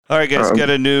All right, guys, got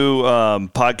a new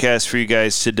podcast for you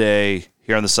guys today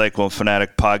here on the Cyclone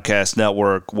Fanatic Podcast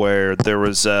Network, where there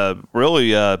was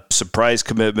really a surprise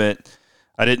commitment.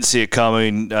 I didn't see it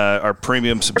coming. Our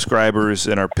premium subscribers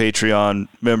and our Patreon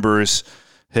members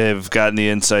have gotten the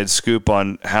inside scoop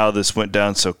on how this went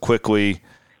down so quickly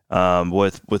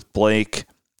with Blake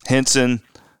Hinson,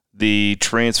 the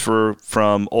transfer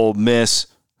from Ole Miss,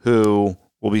 who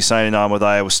will be signing on with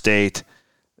Iowa State.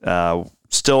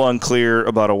 Still unclear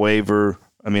about a waiver.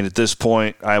 I mean, at this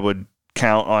point, I would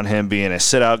count on him being a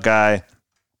sit-out guy.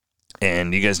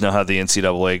 And you guys know how the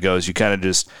NCAA goes. You kind of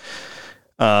just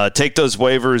take those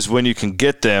waivers when you can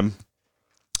get them.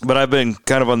 But I've been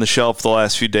kind of on the shelf the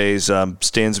last few days.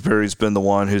 Stansbury's been the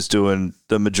one who's doing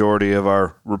the majority of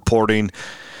our reporting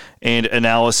and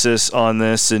analysis on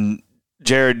this. And,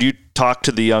 Jared, you talked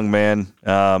to the young man.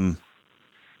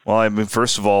 Well, I mean,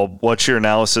 first of all, what's your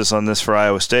analysis on this for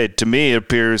Iowa State? To me, it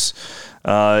appears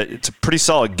it's a pretty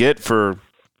solid get for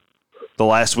the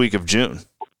last week of June.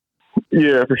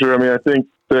 Yeah, for sure. I mean, I think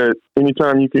that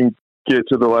anytime you can get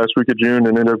to the last week of June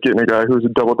and end up getting a guy who's a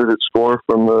double-digit scorer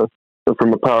from the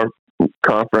power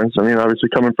conference. I mean, obviously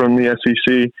coming from the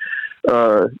SEC,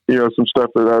 some stuff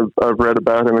that I've read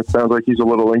about him, it sounds like he's a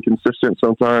little inconsistent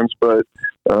sometimes, but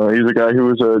he's a guy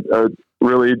who was a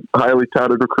really highly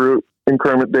touted recruit in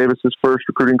Kermit Davis's first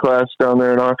recruiting class down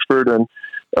there in Oxford, and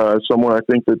someone I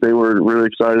think that they were really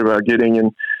excited about getting.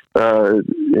 And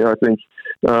I think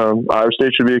Iowa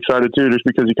State should be excited too, just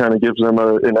because he kind of gives them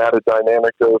an added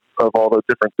dynamic of all the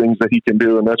different things that he can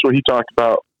do. And that's what he talked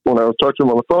about when I was talking to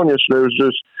him on the phone yesterday, was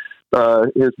just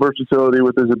his versatility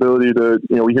with his ability to,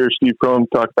 we hear Steve Cohn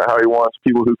talk about how he wants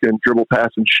people who can dribble, pass,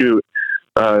 and shoot.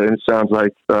 And it sounds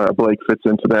like Blake fits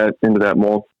into that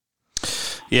mold.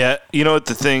 Yeah, you know what,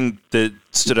 the thing that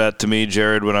stood out to me,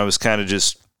 Jared, when I was kind of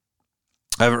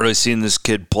I haven't really seen this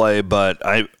kid play, but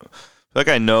I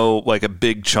know like a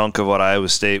big chunk of what Iowa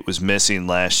State was missing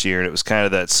last year, and it was kind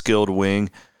of that skilled wing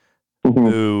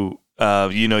who,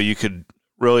 you could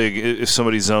really, if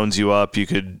somebody zones you up, you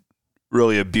could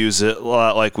really abuse it, a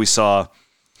lot like we saw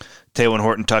Taylor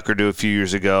Horton-Tucker do a few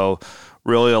years ago.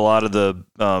 Really, a lot of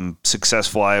the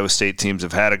successful Iowa State teams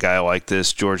have had a guy like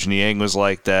this. George Niang was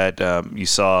like that. You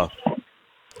saw,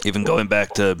 even going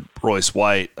back to Royce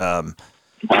White,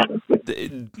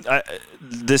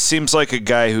 this seems like a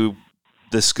guy who,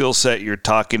 the skill set you're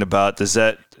talking about,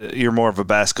 you're more of a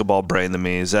basketball brain than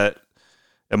me.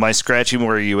 Am I scratching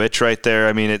where you itch right there?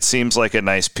 I mean, it seems like a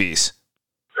nice piece.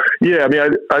 Yeah, I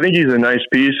mean, I think he's a nice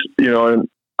piece, and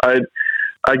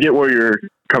I get where you're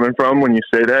coming from when you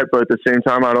say that, but at the same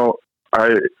time,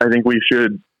 I think we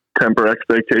should temper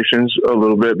expectations a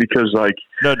little bit, because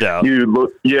no doubt you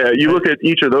look at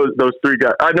each of those three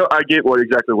guys. I get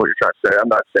exactly what you're trying to say. I'm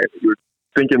not saying that you're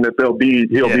thinking that he'll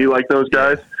be like those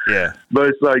guys. Yeah. But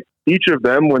it's like each of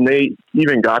them, when they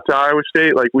even got to Iowa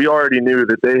State, like we already knew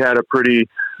that they had a pretty,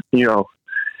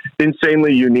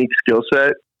 insanely unique skill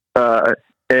set.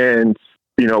 And,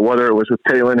 whether it was with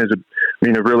Talon as a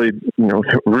really,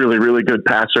 really, really good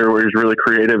passer where he's really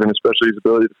creative, and especially his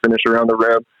ability to finish around the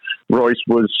rim. Royce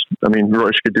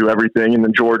could do everything. And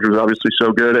then George was obviously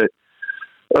so good at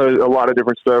a lot of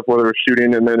different stuff, whether it was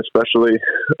shooting and then especially,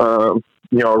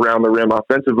 around the rim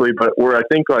offensively. But where I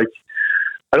think I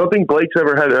don't think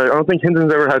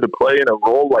Hinson's ever had to play in a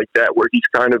role like that, where he's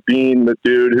kind of being the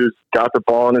dude who's got the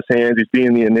ball in his hands. He's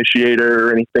being the initiator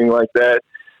or anything like that.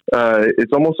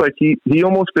 It's almost like he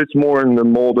almost fits more in the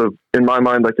mold of, in my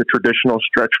mind, like a traditional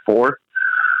stretch four,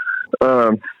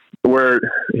 where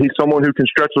he's someone who can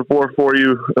stretch the floor for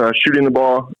you, shooting the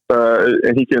ball,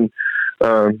 and he can,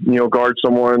 guard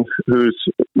someone who's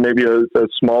maybe a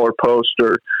smaller post,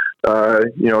 or,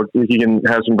 he can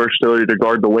have some versatility to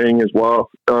guard the wing as well.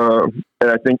 And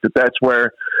I think that's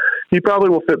where he probably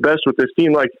will fit best with this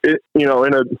team. Like,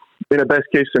 in a best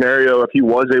case scenario, if he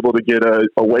was able to get a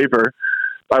waiver,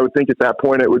 I would think at that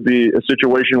point it would be a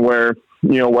situation where,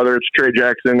 whether it's Trey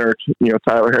Jackson or,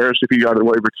 Tyler Harris, if you got a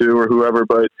waiver too, or whoever,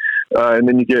 but, and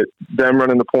then you get them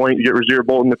running the point, you get Rasir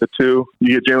Bolton at the 2,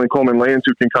 you get Jalen Coleman-Lands,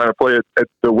 who can kind of play at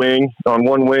the wing, on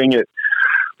one wing,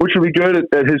 which would be good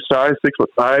at his size,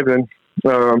 6'5", and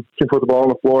can put the ball on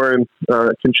the floor and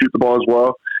can shoot the ball as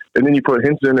well. And then you put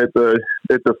Hinson at the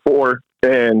 4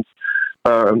 and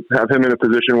have him in a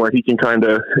position where he can kind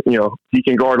of, he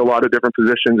can guard a lot of different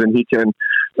positions, and he can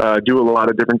do a lot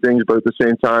of different things. But at the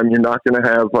same time, you're not going to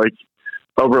have like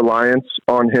a reliance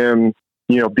on him,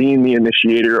 being the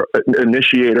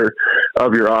initiator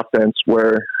of your offense,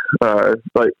 where,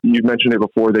 like you mentioned it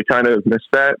before, they kind of missed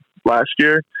that last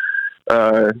year.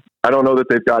 I don't know that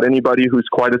they've got anybody who's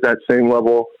quite at that same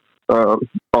level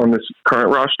on this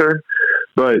current roster.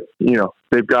 But,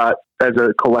 they've got, as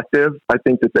a collective, I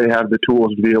think that they have the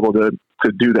tools to be able to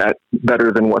do that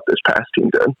better than what this past team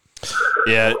did.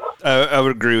 Yeah, I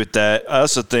would agree with that. I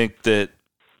also think that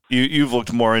you've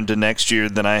looked more into next year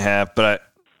than I have, but I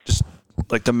just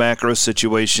like the macro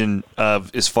situation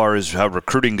of as far as how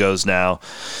recruiting goes now.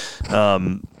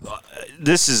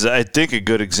 This is, I think, a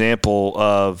good example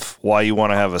of why you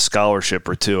want to have a scholarship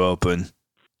or two open.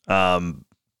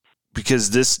 Because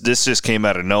this just came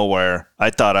out of nowhere. I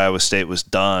thought Iowa State was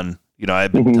done.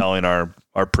 I've been telling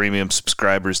our premium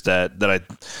subscribers that I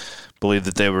believe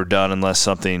that they were done unless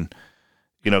something,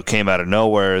 came out of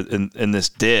nowhere, and this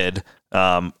did.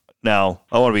 Now,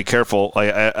 I want to be careful.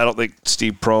 I don't think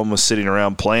Steve Prohm was sitting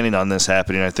around planning on this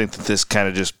happening. I think that this kind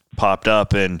of just popped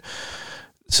up, and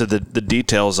so the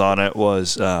details on it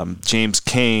was James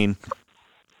Kane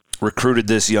recruited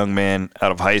this young man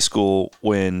out of high school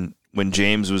when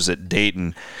James was at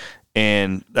Dayton.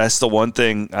 And that's the one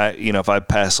thing if I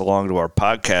pass along to our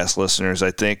podcast listeners,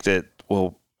 I think that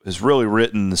has really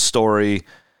written the story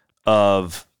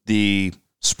of the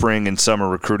spring and summer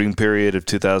recruiting period of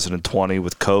 2020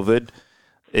 with COVID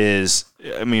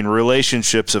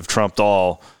relationships have trumped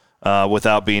all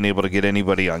without being able to get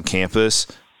anybody on campus.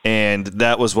 And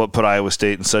that was what put Iowa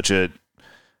State in such a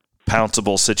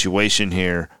pounceable situation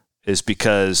here, is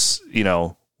because,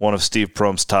 one of Steve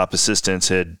Prohm's top assistants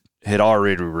had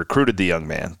already recruited the young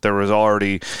man. There was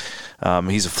already,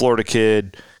 he's a Florida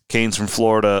kid, Kane's from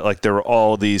Florida. Like, there were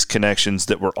all these connections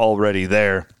that were already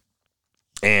there.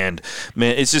 And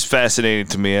man, it's just fascinating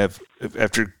to me.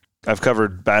 I've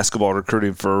covered basketball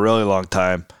recruiting for a really long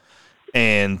time,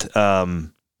 and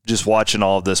just watching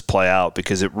all of this play out,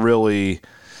 because it really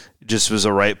just was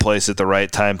a right place at the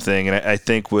right time thing. And I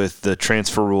think with the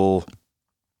transfer rule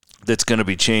that's going to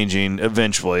be changing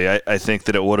eventually, I think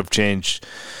that it would have changed,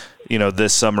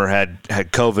 this summer had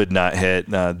COVID not hit.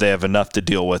 They have enough to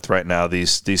deal with right now,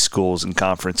 these schools and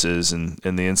conferences and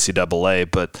the NCAA.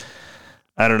 But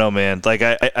I don't know, man. Like,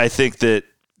 I think that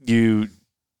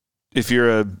if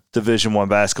you're a Division I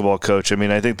basketball coach,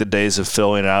 I think the days of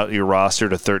filling out your roster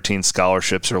to 13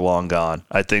 scholarships are long gone.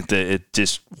 I think that it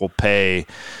just will pay,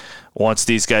 once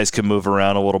these guys can move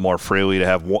around a little more freely, to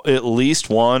have at least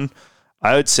one.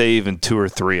 I would say even 2 or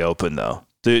 3 open, though.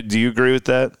 Do you agree with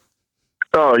that?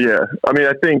 Oh, yeah. I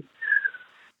just think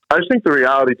the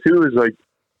reality, too, is, like,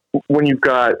 when you've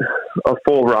got a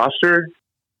full roster,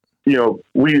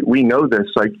 we know this.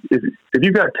 Like, if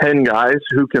you've got 10 guys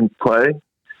who can play,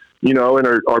 and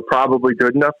are probably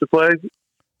good enough to play,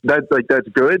 that's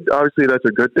good. Obviously, that's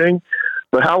a good thing.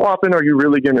 But how often are you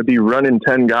really going to be running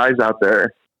 10 guys out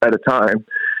there at a time?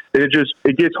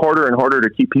 It gets harder and harder to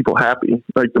keep people happy,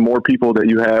 like, the more people that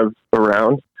you have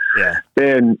around. Yeah.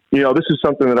 And, this is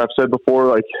something that I've said before.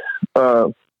 Like,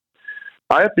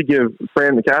 I have to give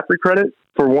Fran McCaffery credit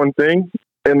for one thing,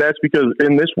 and that's because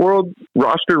in this world,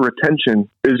 roster retention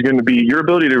is going to be, your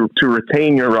ability to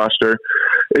retain your roster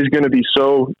is going to be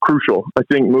so crucial, I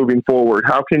think, moving forward.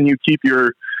 How can you keep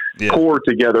your core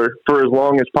together for as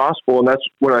long as possible? And that's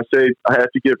when I say I have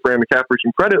to give Fran McCaffery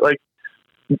some credit. Like,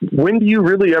 when do you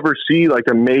really ever see, like,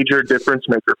 a major difference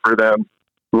maker for them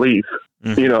leave?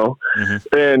 Mm-hmm.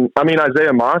 And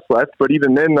Isaiah Moss left, but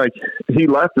even then, like, he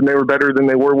left and they were better than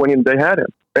they were when they had him.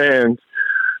 And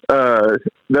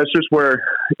that's just where,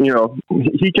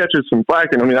 he catches some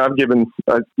flack. And I've given,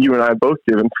 you and I have both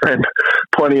given Fran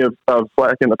plenty of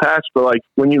flack in the past, but, like,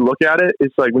 when you look at it,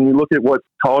 it's like, when you look at what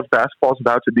college basketball is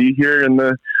about to be here in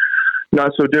the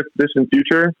not so distant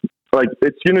future, like,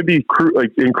 it's going to be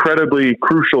incredibly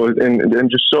crucial and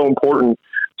just so important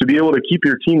to be able to keep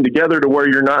your team together to where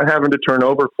you're not having to turn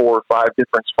over 4 or 5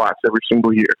 different spots every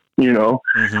single year,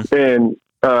 Mm-hmm. And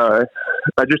I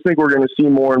just think we're going to see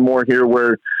more and more here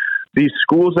where these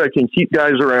schools that can keep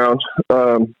guys around,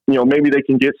 maybe they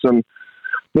can get some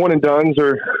one and dones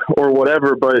or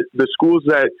whatever, but the schools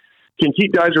that can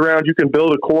keep guys around, you can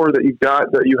build a core that you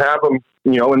have them,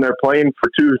 and they're playing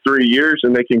for 2 or 3 years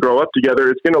and they can grow up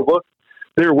together. It's going to look,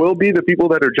 there will be the people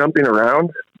that are jumping around,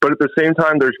 but at the same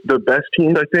time, there's the best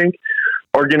teams, I think,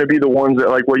 are going to be the ones that,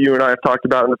 like what you and I have talked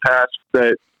about in the past,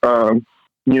 that,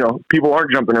 people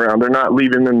aren't jumping around. They're not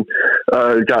leaving, and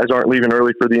guys aren't leaving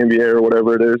early for the NBA or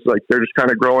whatever it is. Like, they're just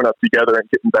kind of growing up together and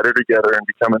getting better together and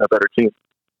becoming a better team.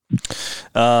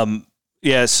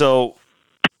 So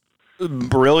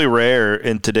really rare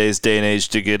in today's day and age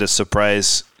to get a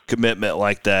surprise commitment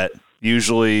like that.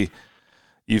 Usually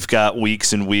you've got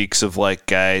weeks and weeks of, like,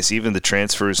 guys, even the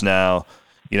transfers now,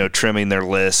 trimming their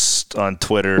list on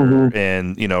Twitter, mm-hmm.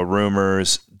 and,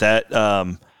 rumors that,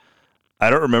 I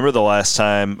don't remember the last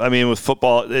time. With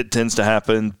football, it tends to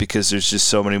happen because there's just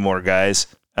so many more guys.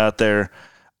 out there.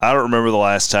 I don't remember the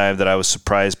last time that I was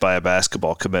surprised by a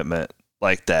basketball commitment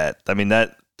like that. I mean,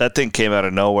 that thing came out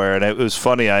of nowhere, and it was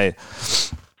funny.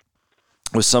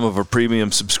 With some of our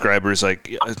premium subscribers,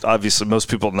 like obviously most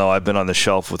people know I've been on the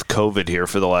shelf with COVID here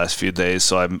for the last few days,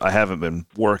 so I haven't been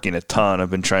working a ton. I've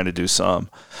been trying to do some,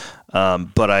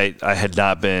 but I had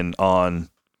not been on.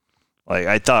 Like,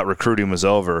 I thought recruiting was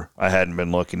over. I hadn't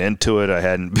been looking into it. I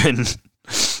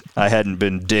hadn't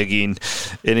been digging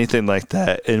anything like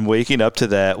that. And waking up to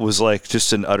that was like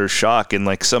just an utter shock. And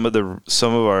like some of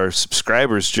our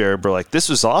subscribers, Jared, were like, "This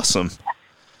was awesome."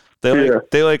 They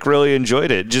really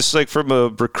enjoyed it. Just like from a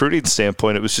recruiting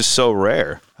standpoint, it was just so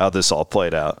rare how this all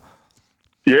played out.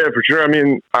 Yeah, for sure. I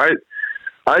mean,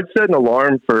 I'd set an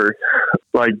alarm for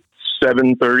like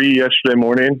 7:30 yesterday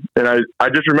morning, and I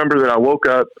just remember that I woke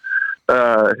up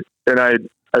and I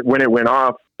when it went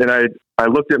off, and I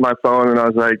looked at my phone and I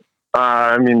was like,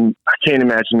 I mean, I can't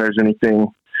imagine there's anything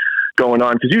going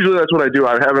on, because usually that's what I do.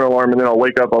 I have an alarm and then I'll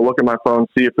wake up, I'll look at my phone,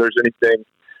 see if there's anything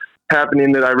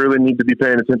happening that I really need to be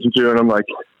paying attention to, and I'm like,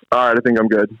 all right, I think I'm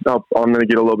good. I'm going to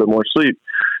get a little bit more sleep.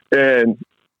 And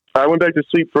I went back to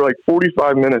sleep for like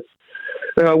 45 minutes.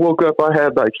 And I woke up, I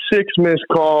had like 6 missed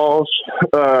calls,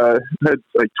 had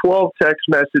like 12 text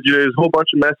messages, a whole bunch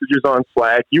of messages on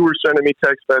Slack. You were sending me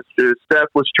text messages. Steph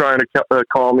was trying to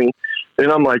call me.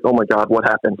 And I'm like, oh my God, what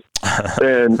happened?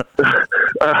 And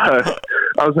I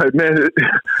was like, man,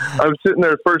 I was sitting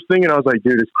there first thing, and I was like,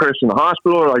 dude, is Chris in the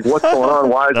hospital? Or like, what's going on?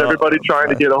 Why is everybody trying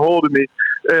to get a hold of me?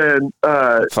 And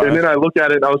then I look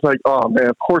at it and I was like, oh man,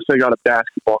 of course they got a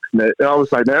basketball commit. And I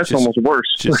was like, man, that's almost worse.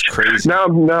 Just crazy. Now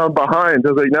I'm behind.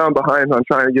 I was like, now I'm behind on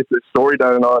trying to get this story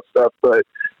done and all that stuff. But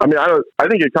I mean, I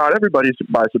think it caught everybody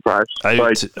by surprise.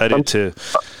 I do too.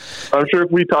 I'm sure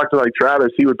if we talked to like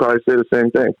Travis, he would probably say the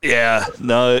same thing. Yeah,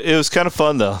 no, it was kind of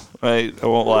fun though. I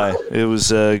won't lie. It was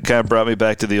kind of brought me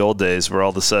back to the old days where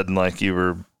all of a sudden like you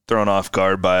were thrown off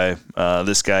guard by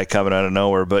this guy coming out of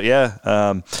nowhere. But yeah,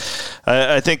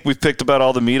 I think we've picked about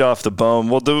all the meat off the bone.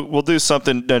 We'll do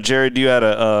something. Now, Jared, you had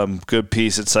a good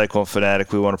piece at Cyclone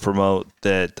Fanatic we want to promote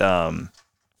that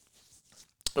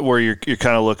where you're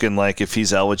kind of looking like if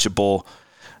he's eligible,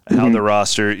 how the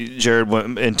roster. Jared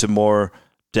went into more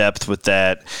depth with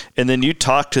that, and then you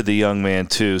talked to the young man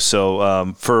too.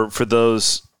 So for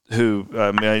those who,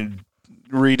 I mean,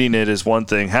 reading it is one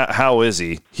thing. How is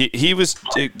he? He was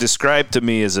described to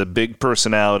me as a big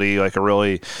personality, like a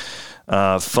really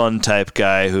fun type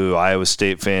guy who Iowa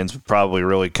State fans would probably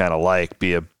really kind of like.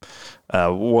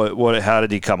 How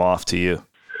did he come off to you?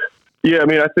 Yeah, I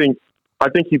mean, I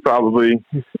think he probably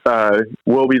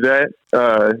will be that.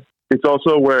 It's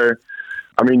also where,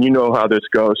 I mean, you know how this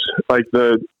goes. Like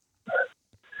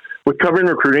with covering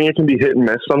recruiting, it can be hit and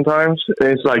miss sometimes. And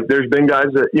it's like there's been guys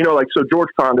that, you know, like so George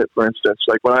Condit, for instance.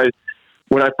 Like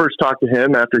when I first talked to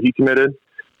him after he committed,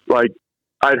 like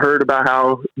I'd heard about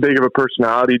how big of a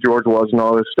personality George was and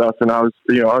all this stuff, and I was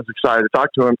excited to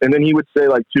talk to him. And then he would say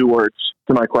like 2 words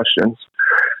to my questions.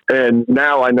 And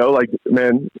now I know, like,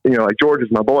 man, you know, like George is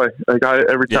my boy. Like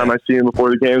every time I see him before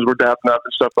the games, we're dapping up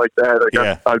and stuff like that. Like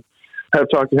I have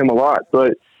talked to him a lot,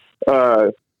 but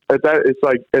at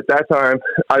that time,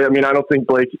 I mean, I don't think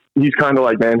Blake, he's kind of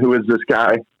like, man, who is this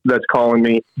guy that's calling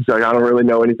me? He's like, I don't really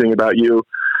know anything about you.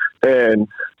 And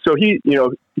so he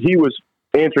was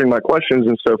answering my questions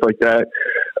and stuff like that.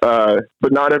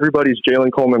 But not everybody's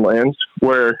Jalen Coleman Lands,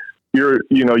 where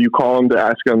you call him to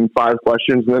ask him 5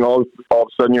 questions, and then all of a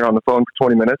sudden you're on the phone for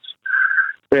 20 minutes.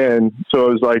 And so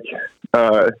it was like,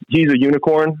 he's a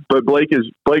unicorn, but Blake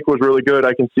was really good.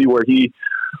 I can see where he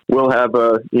will have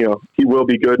he will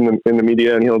be good in the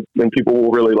media, and people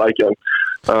will really like him.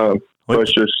 So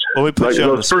it's just we put you on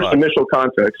the first spot. Initial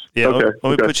context. Yeah, okay.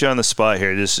 Let me put you on the spot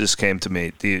here. This just came to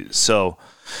me. So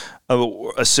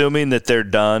assuming that they're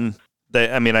done,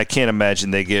 I can't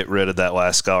imagine they get rid of that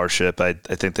last scholarship. I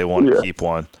think they want to keep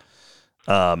one.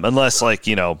 Unless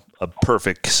a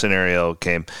perfect scenario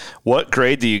came. What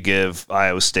grade do you give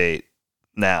Iowa State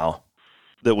now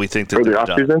that we think that for they're the off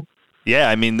done? Season? Yeah,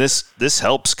 I mean this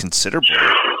helps considerably,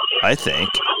 I think.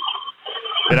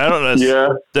 And I don't know.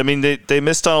 Yeah. I mean they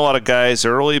missed on a lot of guys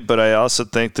early, but I also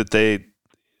think that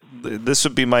this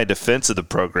would be my defense of the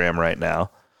program right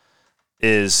now.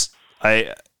 They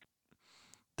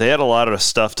had a lot of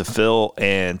stuff to fill,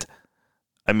 and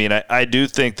I mean I do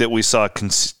think that we saw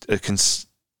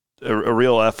a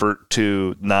real effort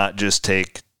to not just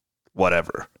take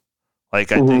whatever.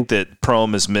 Like, I think that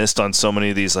Prohm has missed on so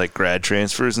many of these, like, grad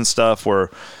transfers and stuff where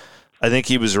I think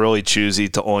he was really choosy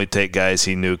to only take guys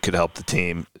he knew could help the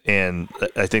team. And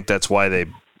I think that's why they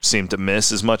seemed to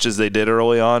miss as much as they did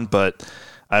early on. But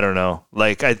I don't know.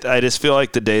 Like, I just feel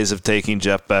like the days of taking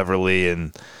Jeff Beverly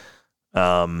and,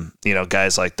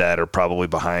 guys like that are probably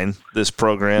behind this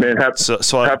program. Man,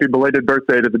 happy belated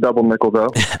birthday to the double nickel, though.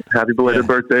 Happy belated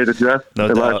birthday to Jeff.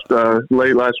 No doubt.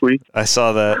 Late last week. I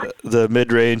saw that, the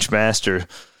mid-range master.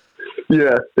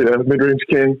 Yeah, mid-range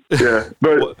king. Yeah,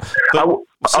 but I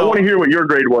want to hear what your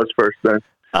grade was first, then.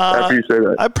 After you say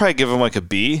that, I'd probably give him like a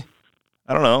B.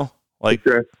 I don't know. Like,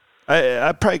 okay.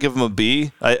 I'd probably give him a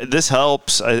B. This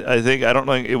helps. I think, I don't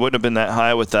know, it wouldn't have been that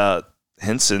high without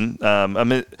Hinson.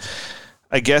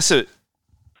 I guess it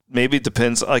maybe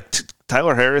depends. Like,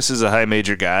 Tyler Harris is a high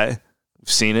major guy. We've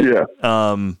seen it. Yeah.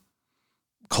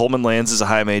 Coleman Lands is a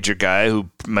high major guy who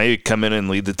may come in and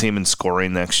lead the team in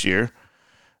scoring next year.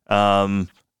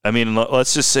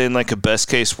 Let's just say in like a best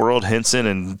case world, Hinson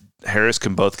and Harris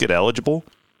can both get eligible.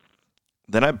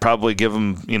 Then I'd probably give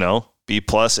them, B+, A-.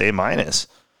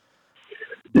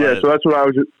 Yeah, so that's what I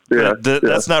was.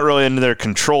 That's not really in their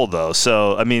control, though.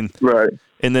 So right.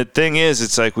 And the thing is,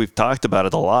 it's like we've talked about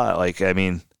it a lot. Like,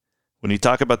 when you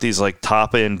talk about these like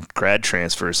top end grad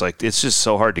transfers, like it's just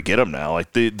so hard to get them now.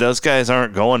 Like those guys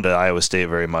aren't going to Iowa State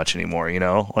very much anymore.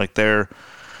 Like they're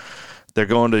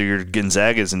going to your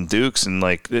Gonzagas and Dukes, and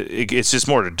like it's just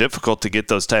more difficult to get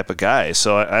those type of guys.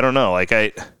 So I don't know. Like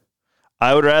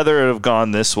I would rather have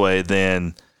gone this way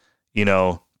than,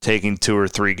 taking 2 or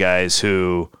 3 guys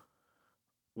who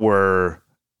were,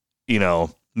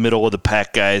 middle of the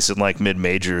pack guys in like mid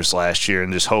majors last year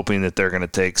and just hoping that they're going to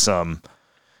take some,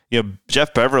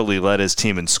 Jeff Beverly led his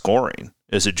team in scoring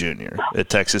as a junior at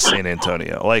Texas San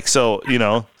Antonio. Like, so,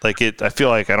 I feel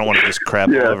like I don't want to just crap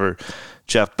all over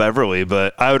Jeff Beverly,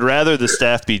 but I would rather the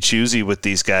staff be choosy with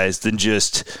these guys than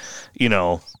just,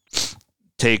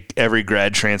 take every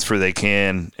grad transfer they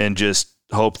can and just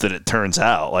hope that it turns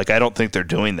out. Like, I don't think they're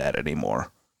doing that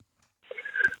anymore.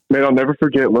 Man, I'll never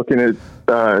forget looking at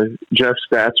Jeff's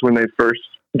stats when they first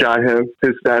got him,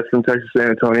 his stats from Texas San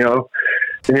Antonio.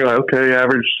 And you're like, okay,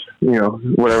 average,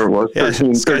 whatever it was,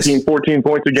 13, 14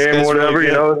 points a game or whatever,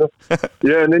 really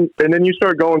Yeah, and then you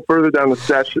start going further down the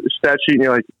stat sheet and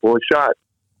you're like, well, he shot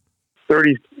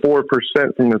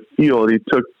 34% from the field. He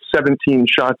took 17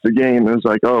 shots a game. It was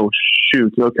like, oh,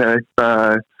 shoot, okay.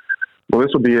 Well,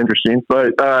 this will be interesting.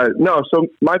 But, no, so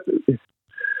I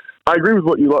agree with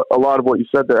a lot of what you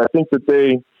said there. I think that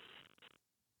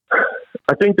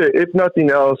if nothing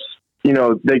else,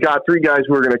 they got 3 guys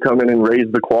who are going to come in and raise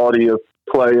the quality of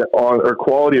play or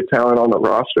quality of talent on the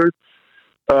roster,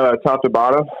 top to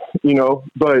bottom,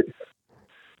 but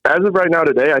as of right now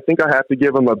today, I think I have to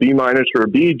give them a B- or a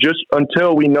B just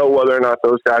until we know whether or not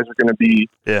those guys are going to be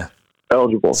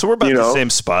eligible. So we're about the same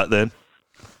spot then.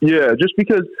 Yeah. Just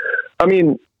because,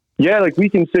 like we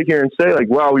can sit here and say like,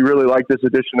 wow, we really like this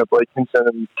addition of Blake Hinson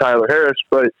and Tyler Harris,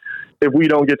 but if we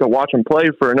don't get to watch them play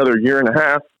for another year and a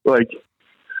half, like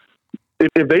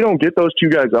if they don't get those 2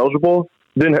 guys eligible,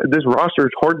 then this roster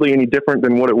is hardly any different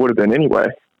than what it would have been anyway.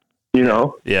 Yeah.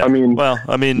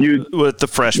 With the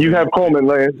freshmen, you have Coleman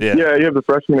Lands. Yeah, you have the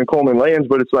freshman and Coleman Lands,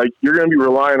 but it's like you're going to be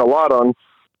relying a lot on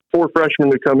 4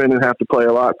 freshmen to come in and have to play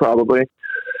a lot probably,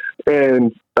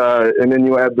 and then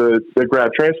you add the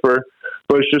grad transfer.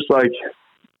 But it's just like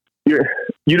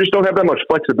you just don't have that much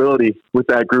flexibility with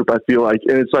that group, I feel like.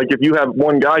 And it's like if you have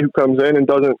one guy who comes in and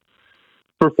doesn't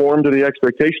perform to the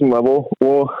expectation level,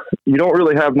 well, you don't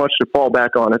really have much to fall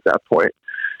back on at that point.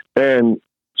 And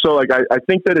so, like, I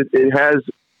think that it has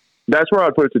 – that's where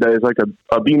I'd put it today is like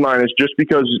a B- just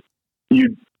because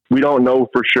we don't know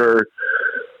for sure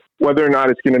whether or not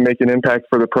it's going to make an impact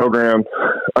for the program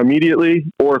immediately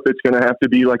or if it's going to have to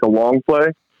be like a long play.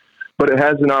 But it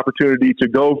has an opportunity to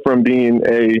go from being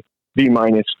a B-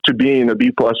 to being a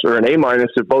B+ or an A-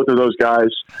 if both of those guys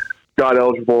got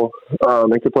eligible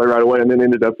and could play right away and then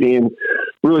ended up being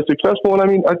really successful.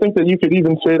 And I think that you could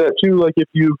even say that too, like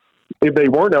if they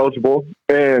weren't eligible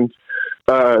and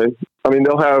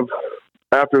they'll have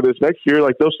after this next year,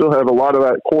 like they'll still have a lot of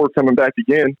that core coming back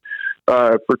again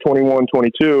for 21,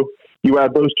 22. You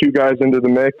add those 2 guys into the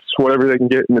mix, whatever they can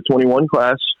get in the 21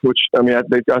 class, which,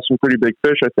 they've got some pretty big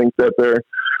fish, I think, that they're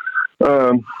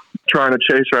trying to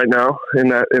chase right now in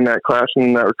that class and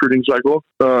in that recruiting cycle.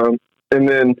 And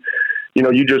then,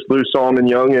 you just lose Solomon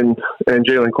Young and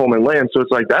Jalen Coleman Land. So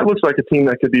it's like, that looks like a team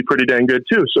that could be pretty dang good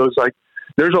too. So it's like,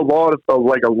 there's a lot of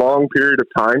like a long period of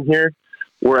time here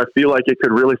where I feel like it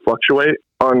could really fluctuate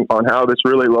on how this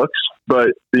really looks. But,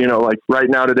 like right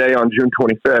now today on June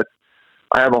 25th,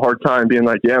 I have a hard time being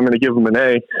like, yeah, I'm going to give them an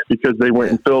A because they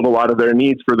went and filled a lot of their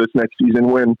needs for this next season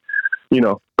when,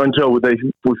 until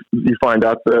you find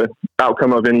out the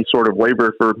outcome of any sort of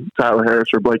waiver for Tyler Harris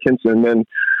or Blake Hinson, then,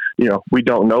 we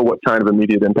don't know what kind of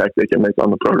immediate impact they can make on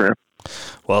the program.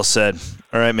 Well said.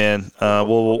 All right, man.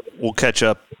 We'll catch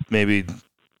up maybe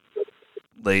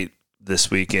late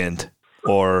this weekend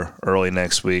or early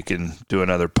next week and do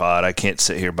another pod. I can't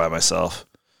sit here by myself.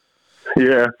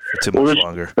 Yeah. Too much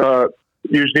longer.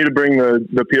 You just need to bring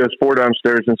the PS4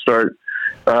 downstairs and start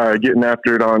getting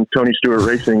after it on Tony Stewart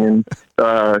Racing and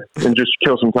just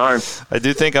kill some time. I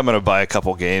do think I'm going to buy a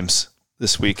couple games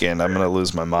this weekend. I'm going to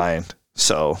lose my mind.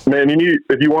 So, man,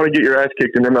 if you want to get your ass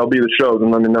kicked in MLB The Show,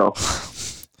 then let me know.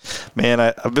 Man,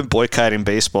 I've been boycotting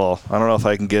baseball. I don't know if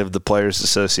I can give the Players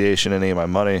Association any of my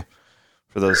money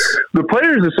for those. The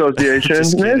Players Association,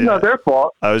 man, it's not their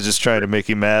fault. I was just trying to make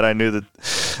you mad. I knew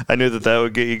that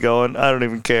would get you going. I don't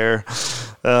even care.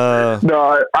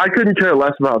 No, I couldn't care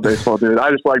less about baseball, dude.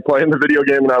 I just like playing the video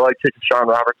game, and I like kicking Sean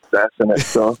Roberts' ass in it.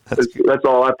 So that's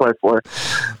all I play for.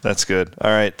 That's good.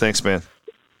 All right. Thanks, man.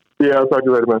 Yeah, I'll talk to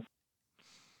you later, man.